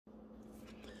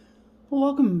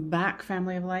Welcome back,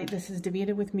 family of light. This is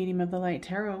Davida with Medium of the Light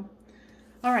Tarot.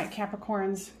 All right,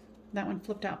 Capricorns, that one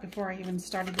flipped out before I even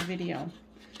started the video.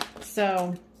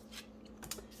 So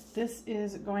this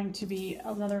is going to be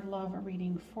another love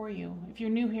reading for you. If you're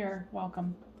new here,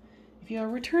 welcome. If you're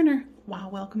a returner, wow,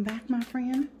 welcome back, my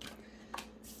friend.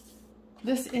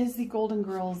 This is the Golden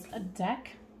Girls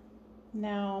deck.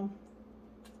 Now,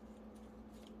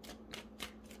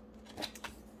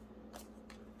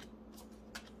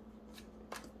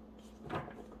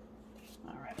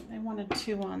 I wanted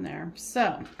two on there.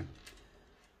 So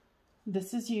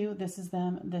this is you, this is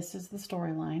them, this is the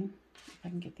storyline. If I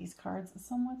can get these cards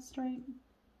somewhat straight.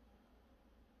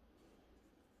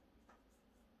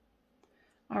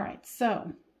 All right,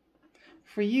 so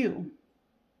for you,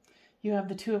 you have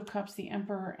the Two of Cups, the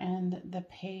Emperor, and the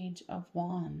Page of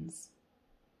Wands.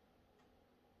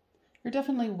 You're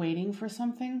definitely waiting for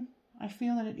something. I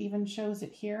feel that it even shows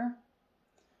it here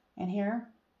and here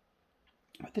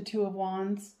with the Two of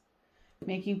Wands.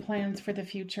 Making plans for the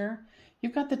future.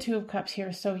 You've got the Two of Cups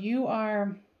here, so you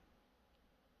are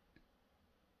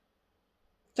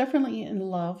definitely in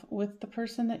love with the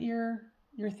person that you're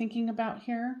thinking about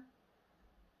here.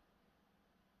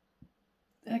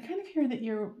 And I kind of hear that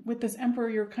you're, with this Emperor,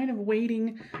 you're kind of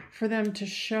waiting for them to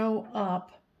show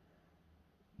up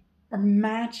or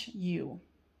match you.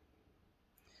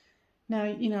 Now,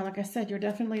 you know, like I said, you're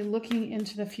definitely looking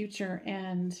into the future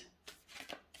and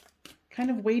kind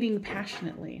of waiting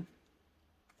passionately.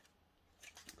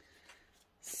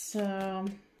 So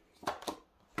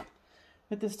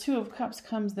with this Two of Cups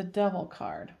comes the Devil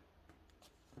card.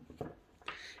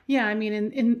 Yeah, I mean,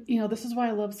 in you know, this is why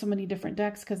I love so many different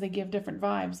decks, because they give different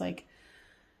vibes. Like,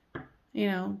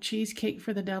 you know, cheesecake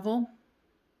for the devil.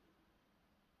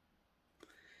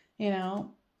 You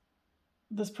know,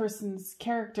 this person's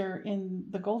character in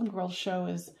the Golden Girls show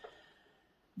is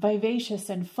vivacious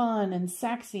and fun and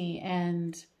sexy,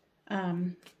 and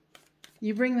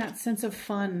you bring that sense of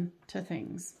fun to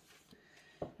things.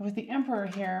 With the Emperor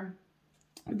here,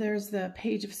 there's the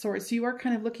Page of Swords. So you are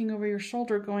kind of looking over your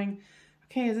shoulder going,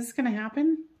 okay, is this going to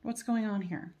happen? What's going on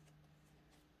here?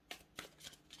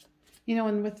 You know,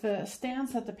 and with the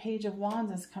stance that the Page of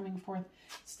Wands is coming forth,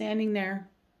 standing there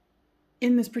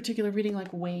in this particular reading, like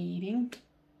waiting.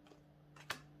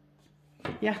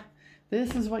 Yeah.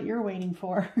 This is what you're waiting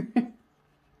for.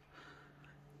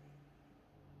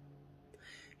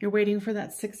 You're waiting for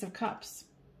that Six of Cups.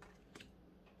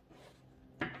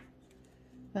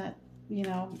 That, you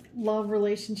know, love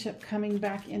relationship coming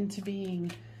back into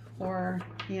being, or,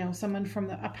 you know, someone from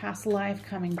a past life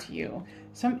coming to you.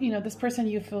 You know, this person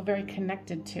you feel very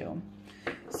connected to.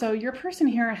 So your person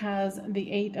here has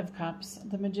the Eight of Cups,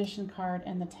 the Magician card,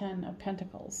 and the Ten of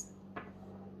Pentacles.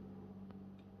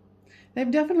 They've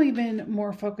definitely been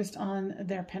more focused on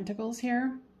their pentacles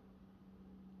here.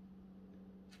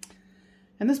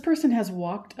 And this person has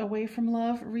walked away from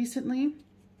love recently.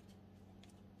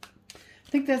 I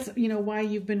think that's, you know, why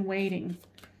you've been waiting.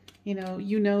 You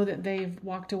know that they've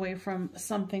walked away from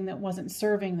something that wasn't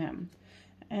serving them.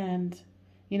 And,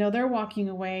 you know, they're walking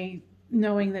away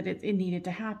knowing that it needed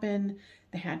to happen.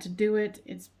 They had to do it.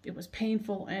 It was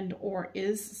painful and or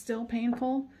is still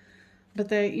painful. But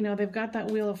they've got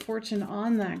that Wheel of Fortune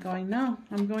on that going, no,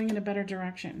 I'm going in a better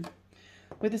direction.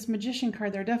 With this Magician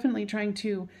card, they're definitely trying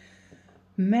to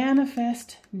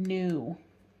manifest new.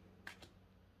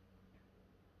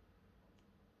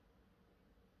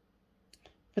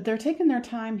 But they're taking their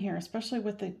time here, especially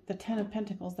with the Ten of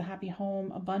Pentacles, the happy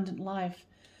home, abundant life.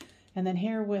 And then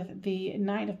here with the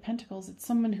Knight of Pentacles, it's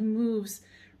someone who moves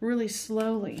really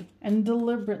slowly and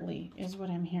deliberately is what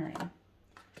I'm hearing.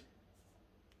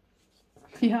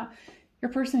 Yeah, your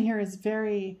person here is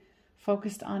very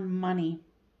focused on money.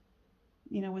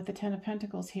 You know, with the Ten of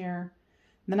Pentacles here,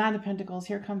 the Nine of Pentacles,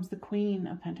 here comes the Queen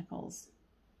of Pentacles.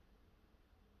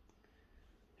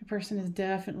 Your person has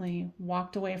definitely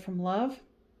walked away from love,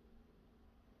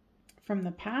 from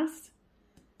the past,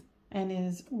 and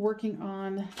is working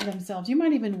on themselves. You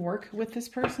might even work with this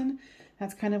person.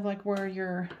 That's kind of like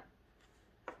where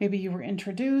maybe you were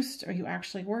introduced or you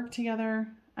actually work together.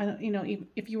 I don't, you know,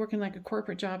 if you work in like a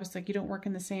corporate job, it's like you don't work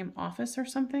in the same office or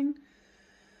something.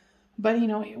 But, you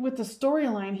know, with the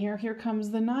storyline here comes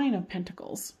the Nine of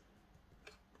Pentacles.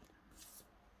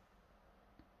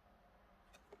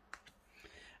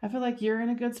 I feel like you're in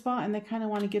a good spot and they kind of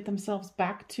want to get themselves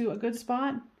back to a good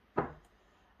spot.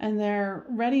 And they're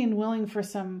ready and willing for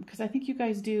some, because I think you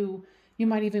guys you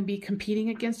might even be competing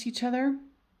against each other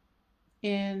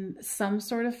in some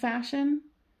sort of fashion.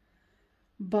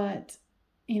 But,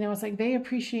 you know, it's like they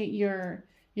appreciate your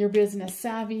You're business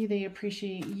savvy. They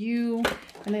appreciate you,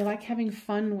 and they like having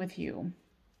fun with you.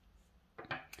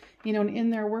 You know, and in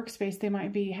their workspace, they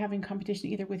might be having competition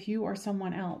either with you or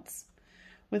someone else.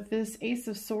 With this Ace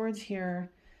of Swords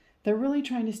here, they're really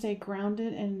trying to stay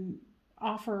grounded and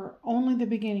offer only the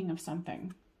beginning of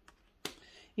something.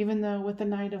 Even though with the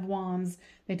Knight of Wands,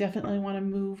 they definitely want to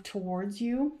move towards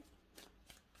you.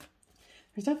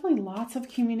 There's definitely lots of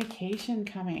communication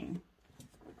coming.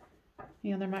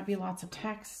 You know, there might be lots of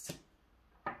text.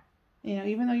 You know,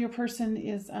 even though your person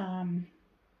is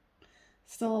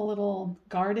still a little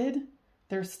guarded,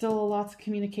 there's still lots of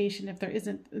communication. If there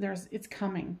isn't, it's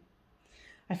coming.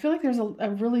 I feel like there's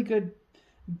a really good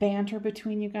banter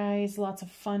between you guys, lots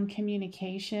of fun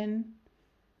communication.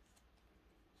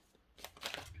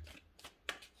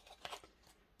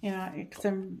 You know, because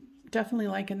I'm definitely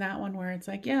liking that one where it's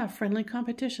like, yeah, friendly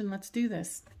competition, let's do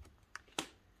this.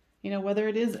 You know, whether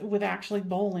it is with actually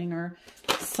bowling or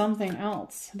something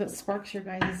else that sparks your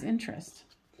guys' interest.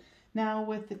 Now,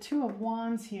 with the Two of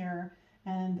Wands here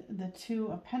and the Two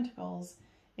of Pentacles,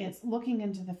 it's looking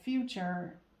into the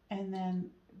future and then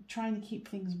trying to keep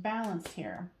things balanced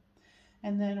here.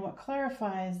 And then what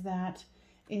clarifies that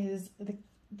is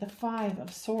the Five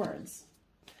of Swords.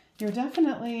 You're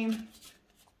definitely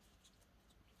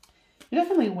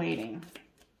waiting.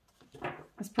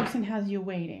 This person has you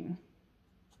waiting.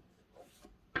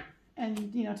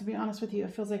 And, you know, to be honest with you,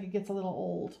 it feels like it gets a little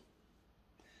old.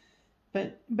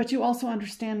 But you also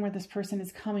understand where this person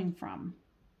is coming from.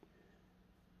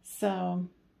 So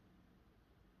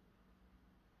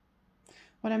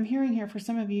what I'm hearing here for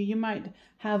some of you, you might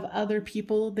have other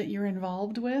people that you're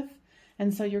involved with.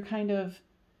 And so you're kind of,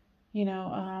 you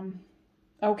know,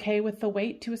 okay with the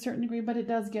wait to a certain degree, but it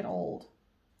does get old.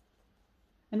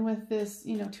 And with this,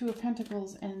 you know, Two of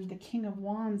Pentacles and the King of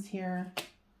Wands here,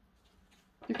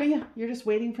 you're just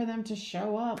waiting for them to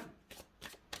show up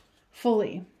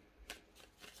fully.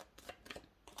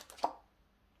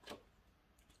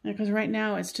 Because right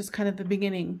now it's just kind of the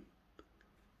beginning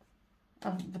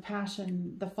of the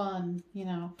passion, the fun, you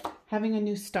know, having a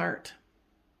new start.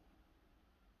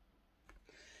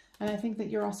 And I think that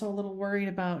you're also a little worried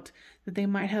about that they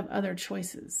might have other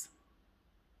choices.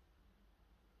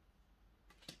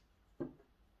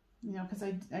 You know, because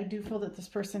I do feel that this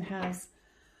person has,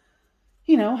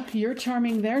 you know, you're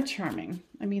charming, they're charming.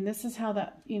 I mean, this is how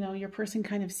that, you know, your person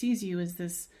kind of sees you as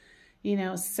this, you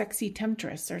know, sexy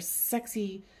temptress or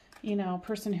sexy, you know,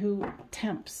 person who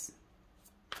tempts.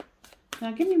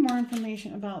 Now, give me more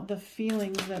information about the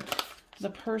feelings that the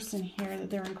person here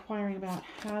that they're inquiring about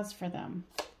has for them.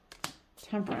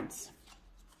 Temperance.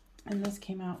 And this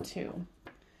came out too.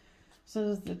 So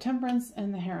there's the Temperance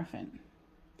and the Hierophant.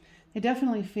 They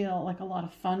definitely feel like a lot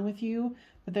of fun with you,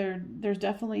 but there's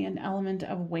definitely an element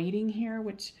of waiting here,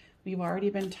 which we've already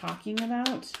been talking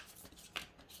about.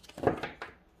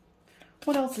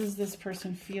 What else does this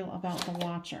person feel about the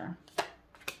Watcher?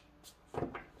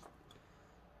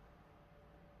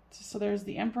 So there's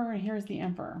the Emperor and here's the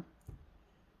Emperor.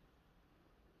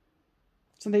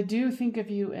 So they do think of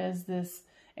you as this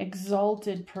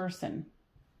exalted person.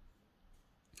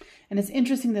 And it's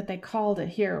interesting that they called it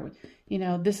here. You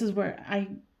know, this is where I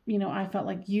felt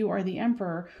like you are the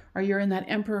Emperor, or you're in that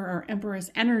Emperor or Empress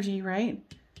energy, right?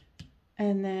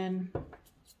 And then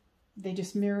they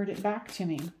just mirrored it back to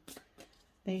me.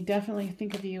 They definitely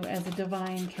think of you as a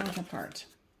divine counterpart,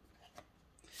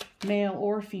 male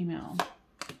or female.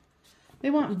 They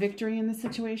want victory in this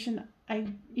situation,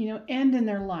 and in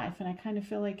their life. And I kind of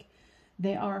feel like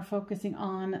they are focusing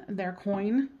on their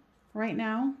coin right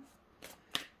now.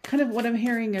 Kind of what I'm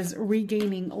hearing is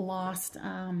regaining lost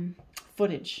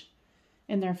footage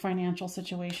in their financial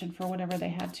situation for whatever they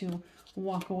had to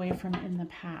walk away from in the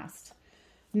past.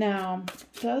 Now,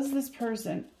 does this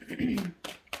person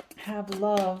have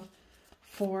love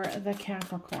for the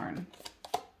Capricorn?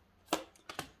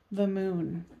 The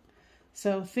Moon.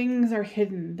 So things are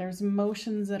hidden. There's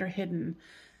emotions that are hidden.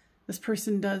 This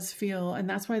person does feel, and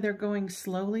that's why they're going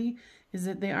slowly, is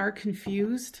that they are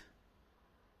confused.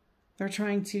 They're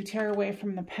trying to tear away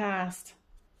from the past.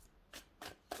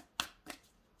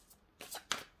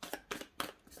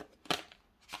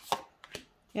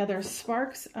 Yeah, there's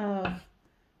sparks of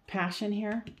passion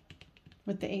here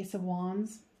with the Ace of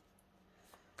Wands.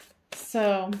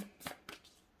 So,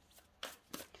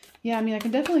 yeah, I mean, I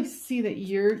can definitely see that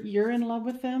you're in love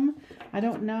with them. I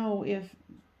don't know if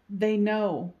they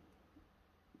know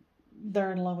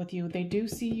they're in love with you. They do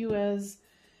see you as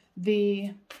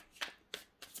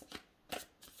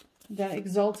that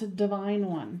exalted divine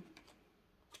one.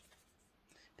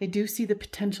 They do see the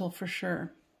potential for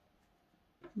sure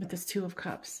with this Two of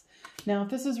Cups. Now, if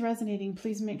this is resonating,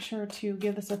 please make sure to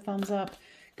give this a thumbs up,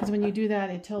 because when you do that,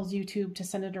 it tells YouTube to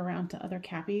send it around to other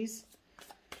Cappies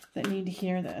that need to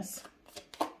hear this.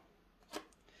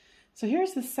 So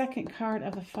here's the second card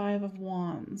of the Five of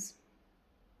Wands.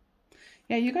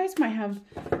 Yeah, you guys might have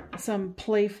some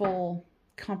playful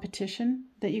competition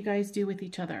that you guys do with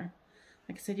each other.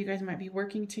 Like I said, you guys might be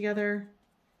working together,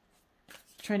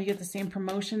 trying to get the same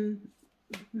promotion.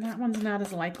 That one's not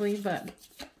as likely, but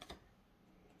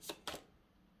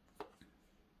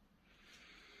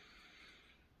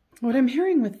what I'm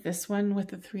hearing with this one, with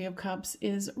the Three of Cups,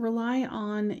 is rely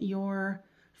on your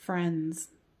friends.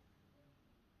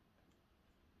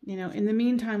 You know, in the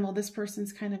meantime, while this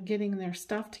person's kind of getting their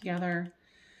stuff together,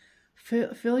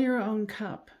 fill your own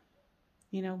cup.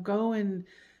 You know, go and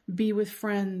be with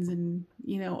friends and,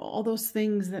 you know, all those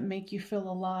things that make you feel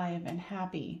alive and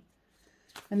happy.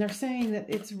 And they're saying that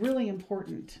it's really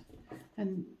important.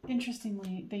 And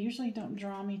interestingly, they usually don't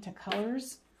draw me to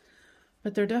colors,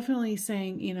 but they're definitely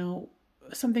saying, you know,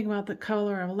 something about the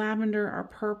color of lavender or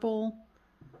purple.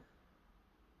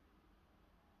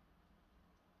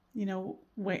 You know,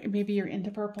 maybe you're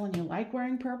into purple and you like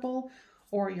wearing purple,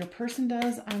 or your person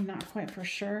does. I'm not quite for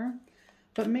sure.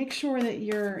 But make sure that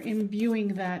you're imbuing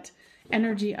that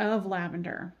energy of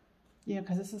lavender, you know,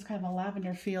 because this is kind of a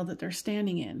lavender field that they're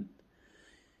standing in.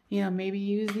 You know, maybe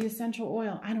use the essential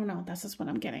oil. I don't know. That's just what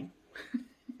I'm getting.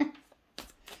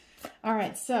 All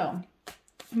right, so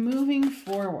moving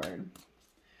forward,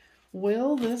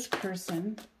 will this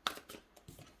person,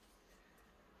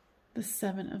 the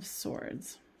Seven of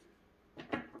Swords,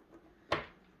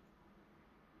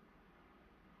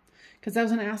 because I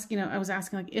was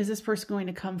asking, like, is this person going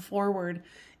to come forward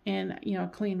in, you know, a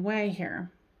clean way here?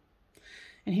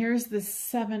 And here's the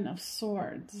Seven of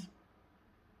Swords.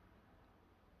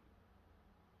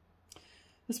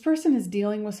 This person is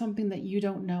dealing with something that you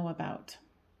don't know about.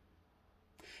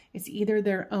 It's either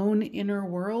their own inner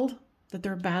world that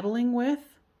they're battling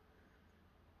with,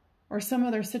 or some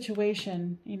other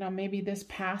situation, you know, maybe this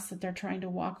past that they're trying to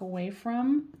walk away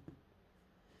from.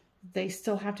 They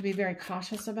still have to be very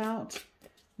cautious about,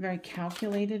 very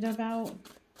calculated about.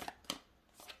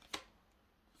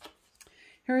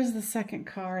 Here is the second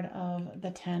card of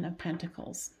the Ten of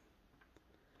Pentacles.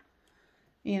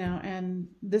 You know, and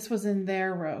this was in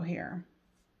their row here.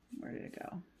 Where did it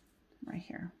go? Right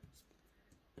here.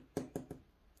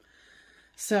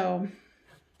 So,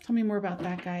 tell me more about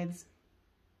that, guides.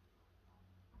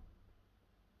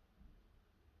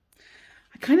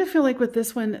 I kind of feel like with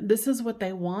this one, this is what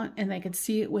they want, and they could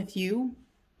see it with you.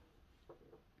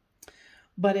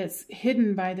 But it's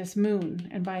hidden by this moon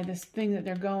and by this thing that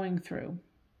they're going through.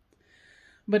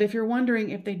 But if you're wondering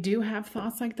if they do have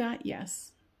thoughts like that,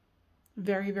 yes.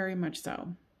 Very, very much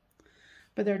so.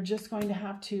 But they're just going to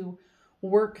have to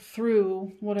work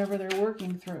through whatever they're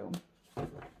working through.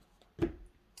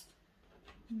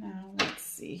 Now, let's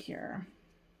see here.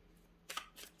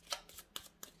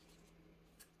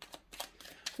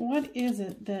 What is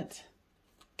it that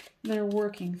they're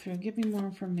working through? Give me more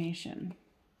information.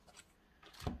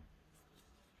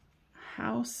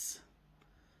 House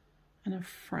and a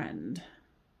friend.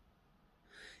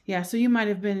 Yeah, so you might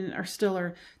have been or still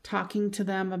are talking to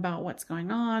them about what's going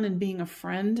on and being a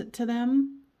friend to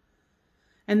them.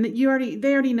 And that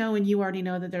they already know, and you already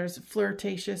know that there's a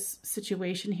flirtatious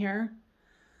situation here.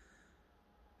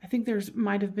 I think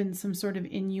might have been some sort of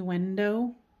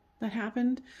innuendo that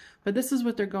happened, but this is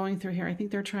what they're going through here. I think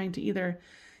they're trying to either,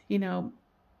 you know,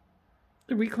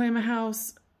 reclaim a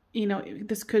house. You know,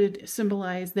 this could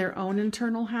symbolize their own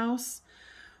internal house,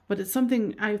 but it's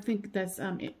something I think that's,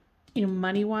 you know,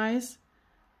 money-wise,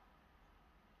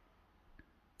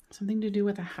 something to do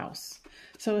with a house.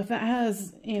 So if that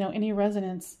has, you know, any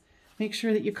resonance, make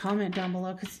sure that you comment down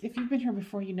below, because if you've been here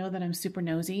before, you know that I'm super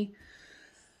nosy.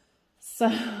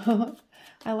 So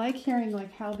I like hearing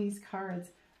like how these cards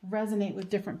resonate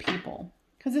with different people,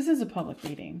 because this is a public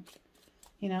reading,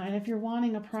 you know. And if you're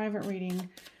wanting a private reading,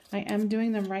 I am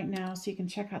doing them right now, so you can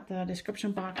check out the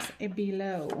description box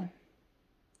below.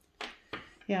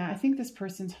 Yeah, I think this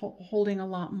person's holding a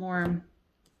lot more,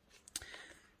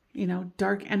 you know,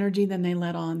 dark energy than they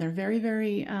let on. They're very,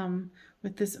 very,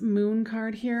 with this moon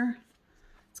card here,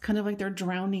 it's kind of like they're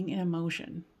drowning in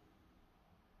emotion.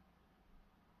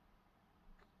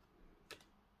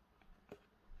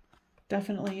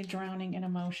 Definitely drowning in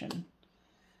emotion.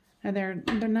 And they're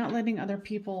not letting other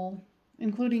people,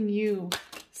 including you,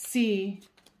 see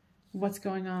what's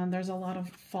going on. There's a lot of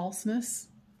falseness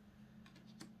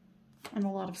and a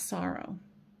lot of sorrow.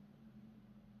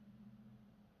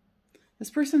 This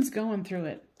person's going through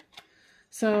it.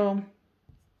 So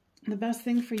the best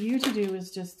thing for you to do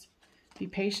is just, Be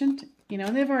patient, you know,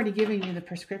 and they've already given you the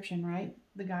prescription, right?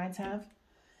 The guides have.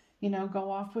 You know,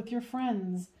 go off with your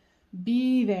friends.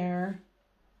 Be there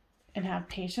and have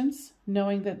patience,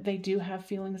 knowing that they do have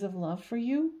feelings of love for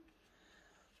you.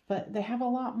 But they have a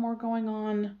lot more going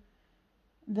on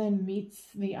than meets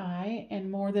the eye and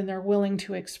more than they're willing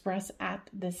to express at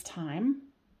this time.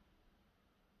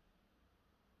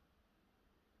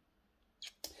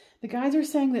 The guides are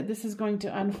saying that this is going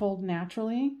to unfold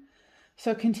naturally.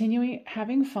 So continue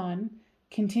having fun,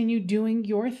 continue doing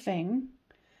your thing.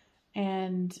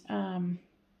 And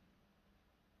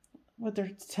what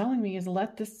they're telling me is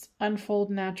let this unfold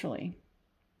naturally.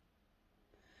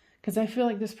 Because I feel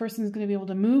like this person is going to be able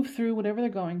to move through whatever they're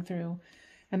going through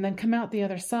and then come out the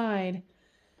other side,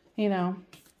 you know,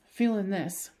 feeling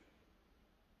this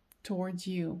towards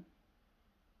you.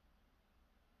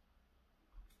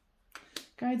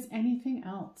 Guides, anything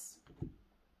else?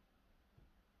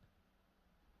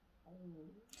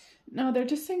 No, they're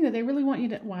just saying that they really want you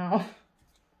to, wow.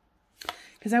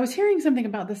 Because I was hearing something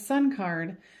about the Sun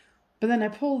card, but then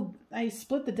I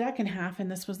split the deck in half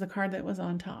and this was the card that was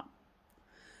on top.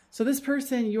 So this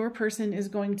person, your person, is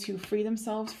going to free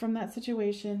themselves from that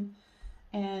situation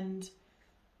and,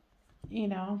 you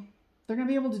know, they're going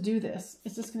to be able to do this.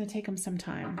 It's just going to take them some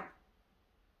time.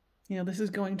 You know, this is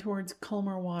going towards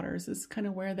calmer waters. This is kind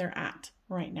of where they're at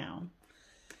right now.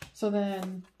 So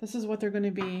then this is what they're going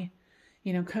to be,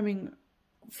 you know, coming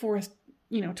forth,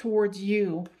 you know, towards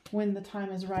you when the time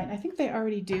is right. I think they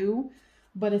already do,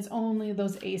 but it's only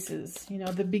those aces, you know,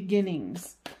 the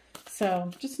beginnings. So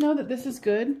just know that this is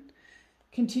good.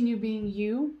 Continue being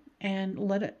you and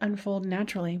let it unfold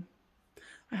naturally.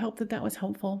 I hope that that was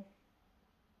helpful.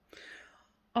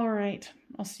 All right.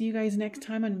 I'll see you guys next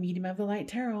time on Medium of the Light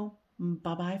Tarot.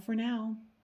 Bye-bye for now.